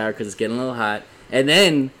castle tower because it's getting a little hot, and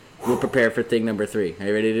then we'll prepare for thing number 3. Are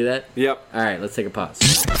you ready to do that? Yep. All right, let's take a pause.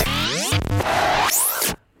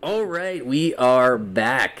 All right, we are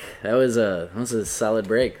back. That was a solid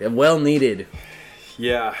break. Well needed.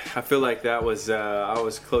 Yeah, I feel like that was I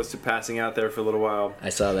was close to passing out there for a little while. I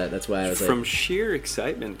saw that. That's why I was from sheer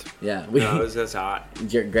excitement. Yeah, that's hot.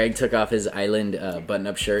 Greg took off his island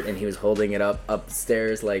button-up shirt and he was holding it up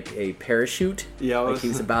upstairs like a parachute. Yeah, like he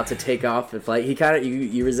was about to take off and fly. He kind of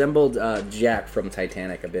you resembled Jack from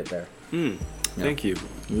Titanic a bit there. Yeah. Thank you.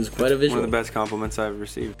 It was quite a visual. One of the best compliments I've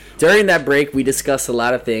received. During that break, we discussed a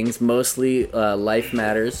lot of things, mostly life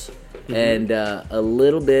matters, and a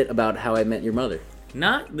little bit about how I met your mother.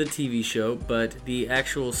 Not the TV show, but the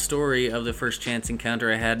actual story of the first chance encounter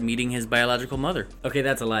I had meeting his biological mother. Okay,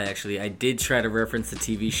 that's a lie, actually. I did try to reference the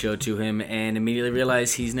TV show to him and immediately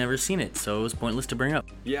realized he's never seen it, so it was pointless to bring up.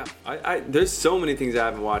 Yeah, there's so many things I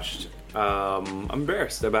haven't watched. I'm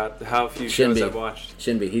embarrassed about how few shows I've watched.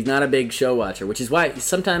 Shouldn't be. He's not a big show watcher, which is why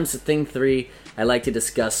sometimes Thing 3, I like to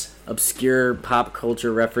discuss obscure pop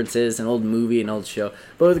culture references, an old movie, an old show.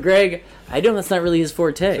 But with Greg, I know that's not really his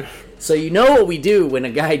forte. So you know what we do when a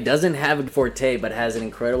guy doesn't have a forte but has an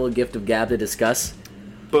incredible gift of gab to discuss?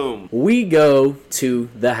 Boom. We go to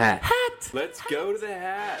the hat. Let's go to the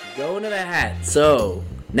hat. Going to the hat. So,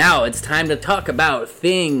 now it's time to talk about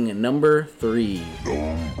thing number 3.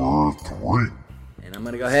 Number 3. And I'm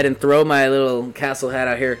going to go ahead and throw my little castle hat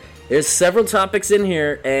out here. There's several topics in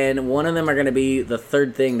here, and one of them are going to be the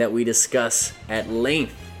third thing that we discuss at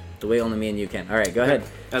length, the way only me and you can. All right, go ahead.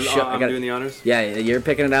 And I'm doing the honors? Yeah, you're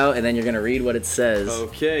picking it out, and then you're going to read what it says.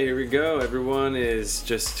 Okay, here we go. Everyone is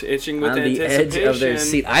just itching with on anticipation. The edge of their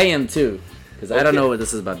seat. I am, too, because I don't know what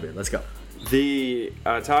this is about to be. Let's go. The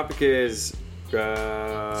topic is...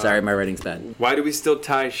 Sorry, my writing's bad. Why do we still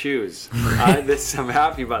tie shoes? I'm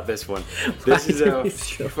happy about this one. This is a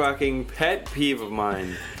fucking pet peeve of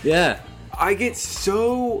mine. Yeah. I get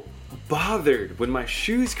so bothered when my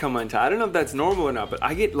shoes come untied. I don't know if that's normal or not, but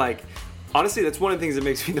I get like... Honestly, that's one of the things that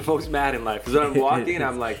makes me the most mad in life. Because when I'm walking and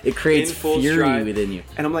I'm like... It creates in full fury stride, within you.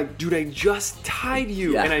 And I'm like, dude, I just tied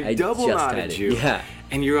you. Yeah, and I double knotted you. Yeah.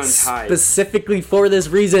 And you're untied. Specifically for this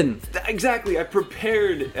reason. Exactly. I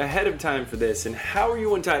prepared ahead of time for this. And how are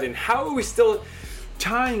you untied? And how are we still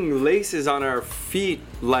tying laces on our feet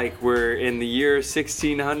like we're in the year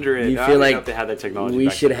 1600? You feel like they had that technology we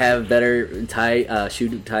should have better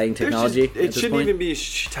shoe tying technology? It shouldn't even be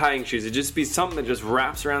tying shoes. It just be something that just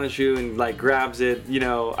wraps around the shoe and like grabs it. You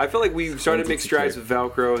know, I feel like we started to make strides with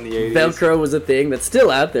Velcro in the 80s. Velcro was a thing that's still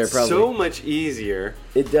out there, probably. So much easier.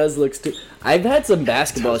 It does look I've had some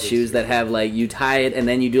basketball shoes that have like you tie it and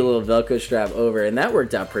then you do a little Velcro strap over, and that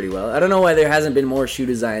worked out pretty well. I don't know why there hasn't been more shoe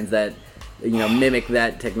designs that mimic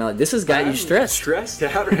that technology. This has got you stressed. Stressed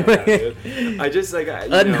out right now, dude. I just like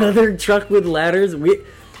another truck with ladders.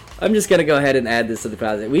 I'm just gonna go ahead and add this to the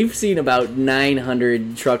positive. We've seen about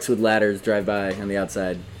 900 trucks with ladders drive by on the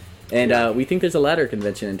outside, and we think there's a ladder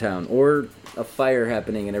convention in town or a fire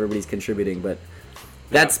happening and everybody's contributing. But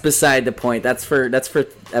that's beside the point. That's for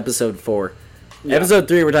episode 4. Yeah. Episode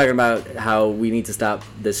 3, we're talking about how we need to stop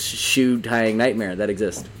this shoe tying nightmare that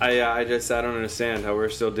exists. I don't understand how we're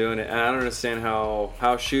still doing it, and I don't understand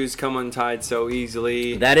how shoes come untied so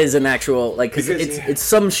easily. That is an actual because it's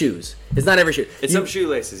some shoes. It's not every shoe. It's some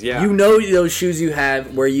shoelaces, yeah. You know those shoes you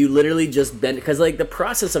have where you literally just bend because like the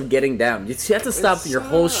process of getting down, you have to stop your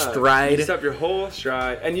whole stride. You stop your whole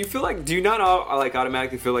stride, and you feel like do you not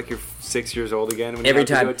automatically feel like you're 6 years old again when every you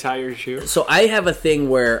have time to go tie your shoe? So I have a thing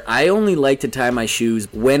where I only like to tie my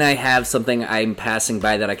shoes when I have something I'm passing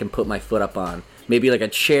by that I can put my foot up on, maybe like a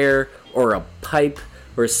chair or a pipe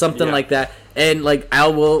or something like that. And like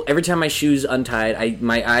every time my shoe's untied,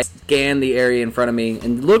 my eyes scan the area in front of me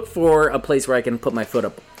and look for a place where I can put my foot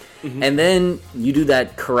up. and then you do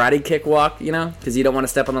that karate kick walk, because you don't want to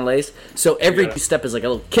step on the lace. So every step is like a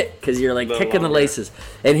little kick, because you're like kicking the laces.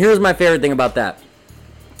 And here's my favorite thing about that.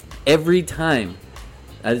 Every time,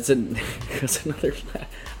 it's another.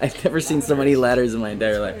 I've never seen so many ladders in my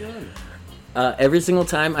entire life. Every single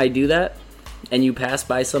time I do that, and you pass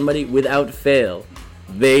by somebody, without fail,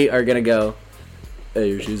 they are gonna go, "Hey,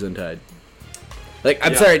 your shoe's untied." Like,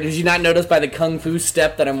 I'm sorry, did you not notice by the kung fu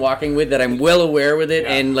step that I'm walking with that I'm well aware with it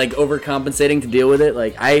and like overcompensating to deal with it?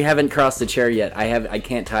 Like, I haven't crossed the chair yet. I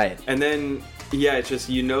can't tie it. And then it's just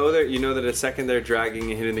that a second they're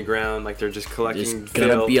dragging and hitting the ground, like they're just collecting. Just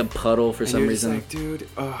gonna be a puddle for some reason. Like, dude,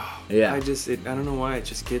 yeah. I don't know why it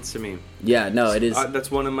just gets to me. Yeah, no, it is.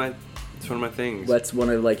 That's one of my things. That's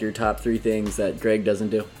one of like your top 3 things that Greg doesn't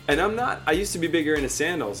do. And I used to be bigger into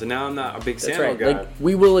sandals, and now I'm not a big sandal guy. Like,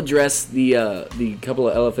 we will address the couple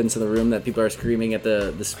of elephants in the room that people are screaming at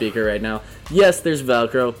the speaker right now. Yes, there's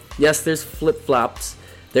Velcro. Yes, there's flip-flops.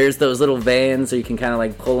 There's those little Vans that you can kind of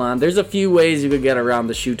like pull on. There's a few ways you could get around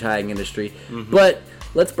the shoe tying industry. But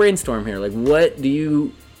let's brainstorm here. Like, what do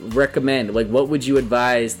you recommend? Like, what would you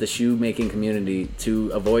advise the shoemaking community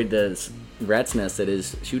to avoid this rat's nest that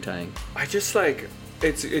is shoe tying? I just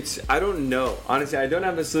it's I don't know, honestly. I don't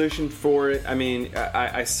have a solution for it. I mean,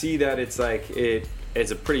 I see that it's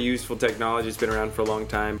a pretty useful technology. It's been around for a long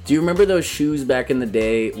time. Do you remember those shoes back in the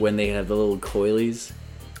day when they had the little coilies?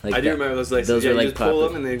 Like I do remember those laces. Those are you like just pull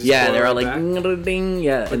them and they just they're all like ding,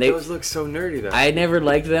 yeah. But and those look so nerdy though. I never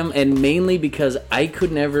liked them, and mainly because I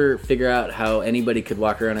could never figure out how anybody could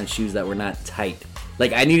walk around in shoes that were not tight.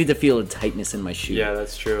 Like, I needed to feel a tightness in my shoe. Yeah,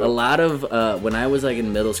 that's true. A lot of, when I was, like,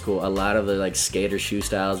 in middle school, a lot of the, like, skater shoe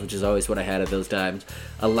styles, which is always what I had at those times,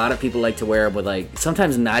 a lot of people like to wear them with, like,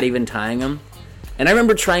 sometimes not even tying them. And I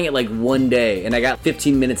remember trying it, like, one day, and I got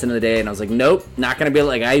 15 minutes into the day, and I was like, nope, not going to be able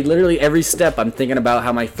to, like, I literally, every step, I'm thinking about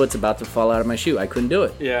how my foot's about to fall out of my shoe. I couldn't do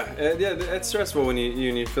it. Yeah, it's stressful when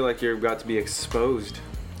you feel like you're about to be exposed.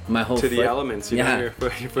 My whole to foot. The elements, your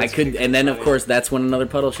I could, and then of course that's when another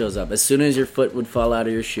puddle shows up. As soon as your foot would fall out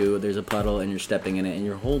of your shoe, there's a puddle, and you're stepping in it, and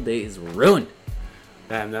your whole day is ruined.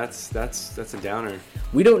 Man, that's a downer.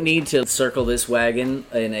 We don't need to circle this wagon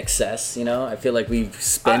in excess, I feel like we've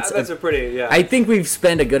spent. I think we've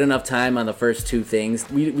spent a good enough time on the first 2 things.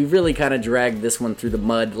 We've really kind of dragged this one through the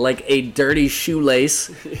mud like a dirty shoelace.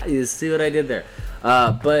 You see what I did there?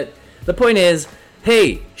 But the point is,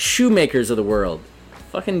 hey, shoemakers of the world.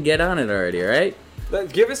 Fucking get on it already, right?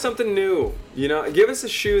 Give us something new. Give us a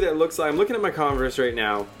shoe that looks like. I'm looking at my Converse right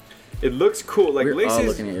now. It looks cool. Like, we're all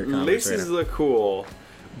looking at your Converse laces right look cool,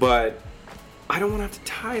 but I don't want to have to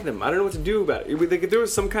tie them. I don't know what to do about it. Like, if there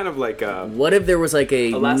was some kind of like what if there was like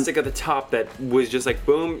a elastic at the top that was just like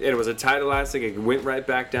boom, and it was a tight elastic. It went right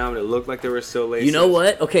back down. It looked like there were still laces. You know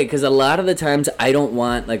what? Okay, because a lot of the times I don't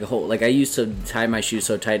want like a whole. Like, I used to tie my shoes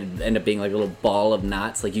so tight it'd end up being like a little ball of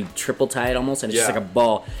knots. Like, you triple tie it almost, and it's just like a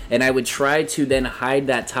ball. And I would try to then hide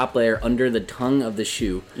that top layer under the tongue of the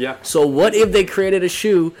shoe. Yeah. So what if they created a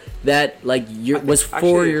shoe that like was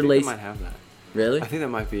for your lace? I might have that. Really? I think that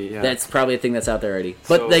might be, yeah. That's probably a thing that's out there already.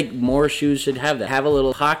 But, like, more shoes should have that. Have a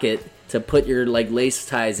little pocket to put your, like, lace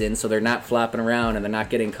ties in so they're not flopping around and they're not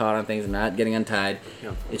getting caught on things and not getting untied.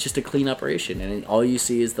 Yeah. It's just a clean operation. And all you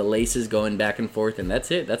see is the laces going back and forth, and that's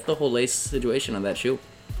it. That's the whole lace situation on that shoe.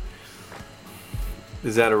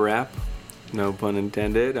 Is that a wrap? No pun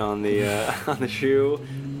intended on the shoe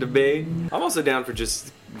debate. I'm also down for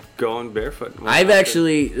just going barefoot. I've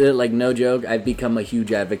actually, like, no joke, I've become a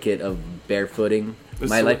huge advocate of barefooting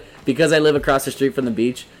my life because I live across the street from the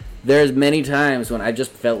beach. There's many times when I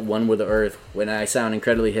just felt one with the earth. When I sound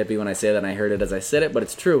incredibly hippie when I say that, and I heard it as I said it, but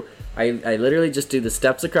it's true. I literally just do the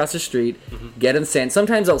steps across the street, get in sand.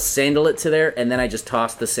 Sometimes I'll sandal it to there, and then I just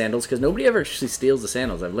toss the sandals because nobody ever actually steals the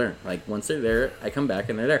sandals. I've learned. Like, once they're there, I come back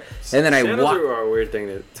and they're there, and then I walk. Sandals are a weird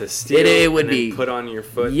thing to steal. It would and be then put on your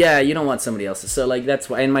foot. Yeah, you don't want somebody else's. So like that's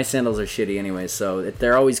why. And my sandals are shitty anyway, so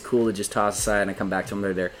they're always cool to just toss aside, and I come back to them.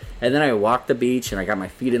 They're there, and then I walk the beach, and I got my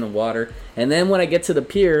feet in the water, and then when I get to the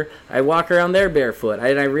pier, I walk around there barefoot.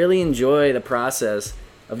 And I really enjoy the process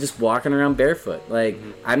of just walking around barefoot. Like,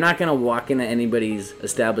 I'm not going to walk into anybody's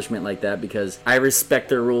establishment like that because I respect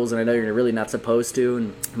their rules and I know you're really not supposed to,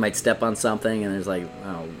 and you might step on something and there's like,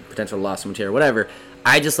 potential loss of material, whatever.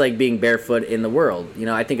 I just like being barefoot in the world.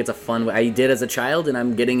 I think it's a fun way. I did as a child, and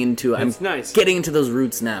I'm getting into getting into those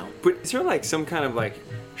roots now. But is there like some kind of like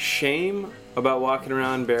shame about walking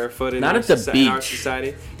around barefoot in not our at the beach. In our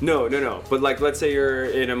society? No. But like, let's say you're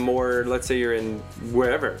in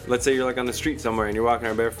wherever. Let's say you're like on the street somewhere and you're walking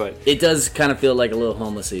around barefoot. It does kind of feel like a little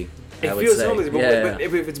homelessy. It feels homeless, but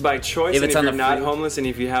if it's by choice, if you're not homeless and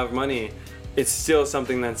if you have money, it's still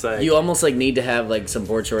something that's like You almost like need to have like some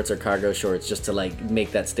board shorts or cargo shorts just to like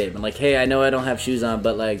make that statement. Like, hey, I know I don't have shoes on,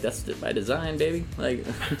 but like that's by design, baby. Like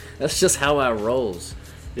that's just how I rolls.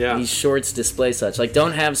 yeah. These shorts display such. Like,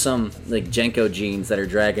 don't have some like Jenko jeans that are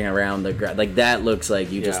dragging around the ground. Like that looks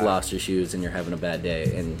like you just Yeah. lost your shoes and you're having a bad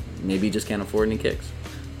day, and maybe you just can't afford any kicks.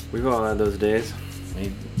 We've all had those days.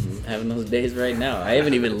 I'm having those days right now. I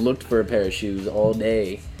haven't even looked for a pair of shoes all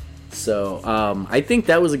day. So I think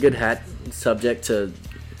that was a good hat subject to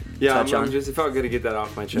Yeah, touch on. it felt good to get that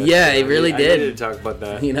off my chest. Yeah, it really I did. needed to talk about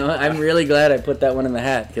that. You know, I'm really glad I put that one in the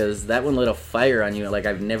hat because that one lit a fire on you like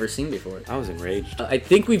I've never seen before. I was enraged. I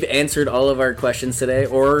think we've answered all of our questions today,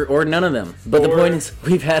 or none of them. But the point is,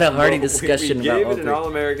 we've had a hearty discussion we about gave all it an three.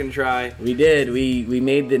 all-American try. We did. We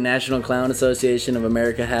made the National Clown Association of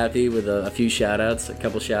America happy with a few shout-outs, a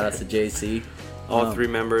couple shout-outs to JC. All three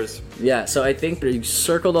members. Yeah, so I think we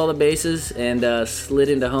circled all the bases and slid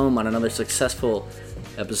into home on another successful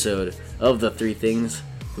episode of the Three Things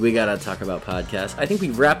We Gotta Talk About podcast. I think we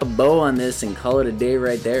wrap a bow on this and call it a day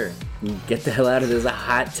right there. Get the hell out of this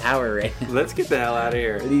hot tower right now. Let's get the hell out of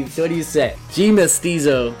here. What do you say? G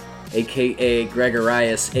Mestizo, a.k.a.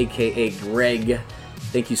 Gregorius, a.k.a. Greg.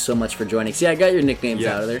 Thank you so much for joining. See, I got your nicknames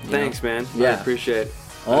out of there. Thanks, man. Yeah. I appreciate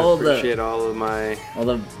All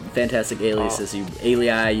the fantastic aliases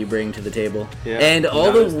alii you bring to the table, and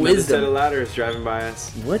all the another set of wisdom. ladders driving by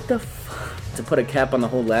us. What the to put a cap on the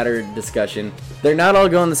whole ladder discussion. They're not all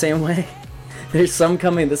going the same way. There's some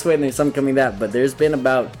coming this way and there's some coming that, but there's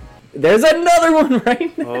another one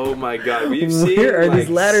right now. Oh my god, we've Where seen are like these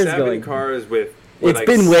ladders 7 going? cars with It's like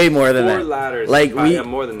been way more than 4 that. ladders. Like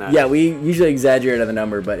more than that. Yeah, we usually exaggerate on the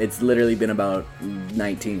number, but it's literally been about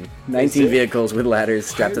 19 vehicles with ladders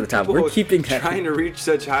strapped to the top. We're keeping that. Trying to reach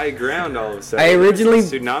such high ground all of a sudden. I originally-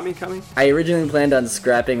 Is a tsunami coming. I originally planned on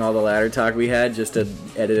scrapping all the ladder talk we had just to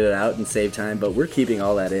edit it out and save time, but we're keeping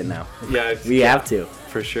all that in now. Yeah, We have to.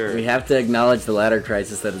 for sure. We have to acknowledge the ladder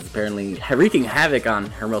crisis that is apparently wreaking havoc on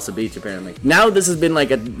Hermosa Beach, apparently. Now this has been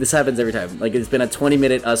this happens every time. Like, it's been a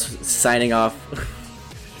 20-minute us signing off.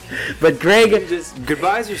 But Greg,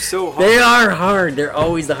 Goodbyes are so hard. they are hard. They're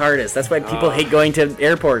always the hardest. That's why people hate going to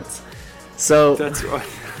airports. So That's why.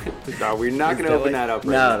 No, we're not going to open that up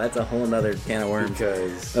right No, now. that's a whole nother can of worms.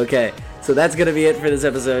 Because Okay, so that's going to be it for this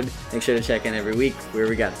episode. Make sure to check in every week where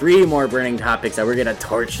we got 3 more burning topics that we're going to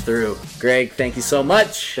torch through. Greg, thank you so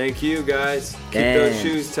much. thank you, guys. Keep And- those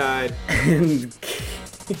shoes tied. And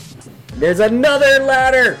there's another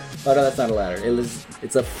ladder. Oh no, that's not a ladder.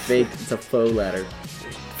 It's a faux ladder.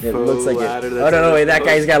 It Faux looks like ladder, it. that's Oh no, a wait, that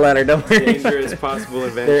guy's got a ladder. Don't worry. Dangerous possible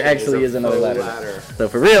invention. There actually is another faux ladder. So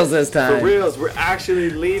for reals this time. For reals, we're actually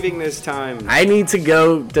leaving this time. I need to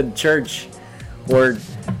go to church, or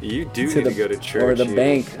You do to need the to go to church. or the you.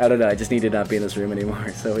 bank. I don't know. I just need to not be in this room anymore.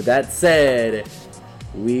 So with that said,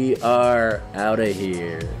 we are out of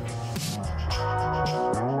here.